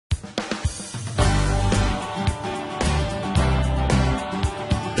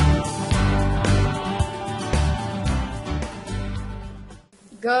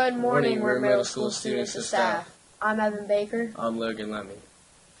Good morning, we're middle school students and staff. I'm Evan Baker. I'm Logan Lemmy.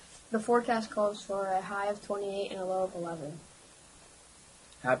 The forecast calls for a high of 28 and a low of 11.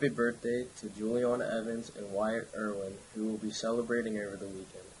 Happy birthday to Juliana Evans and Wyatt Irwin, who will be celebrating over the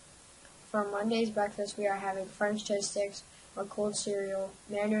weekend. For Monday's breakfast, we are having French toast sticks, a cold cereal,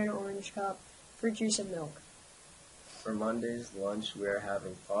 mandarin orange cup, fruit juice, and milk. For Monday's lunch, we are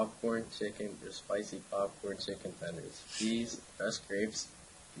having popcorn chicken or spicy popcorn chicken tenders, peas, fresh grapes,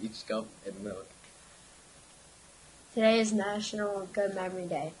 peach cup, and milk. Today is National Good Memory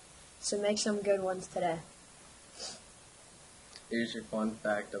Day, so make some good ones today. Here's your fun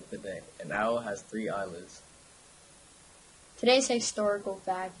fact of the day. An owl has 3 eyelids. Today's historical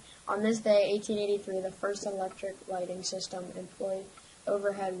fact. On this day, 1883, the first electric lighting system employed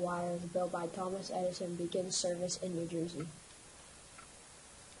overhead wires built by Thomas Edison begins service in New Jersey.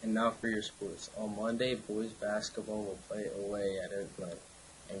 And now for your sports. On Monday, boys basketball will play away at Oakland,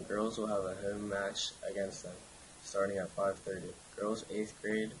 and girls will have a home match against them, starting at 5:30. Girls 8th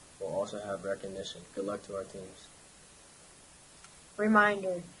grade will also have recognition. Good luck to our teams.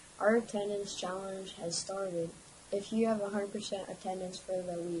 Reminder, our attendance challenge has started. If you have 100% attendance for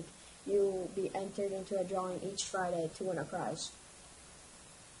the week, you will be entered into a drawing each Friday to win a prize.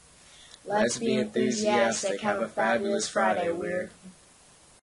 Let's be enthusiastic. Have a fabulous Friday, Weird.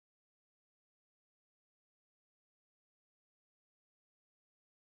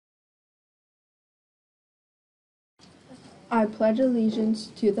 I pledge allegiance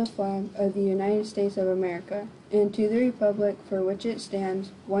to the flag of the United States of America and to the republic for which it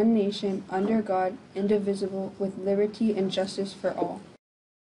stands, one nation, under God, indivisible, with liberty and justice for all.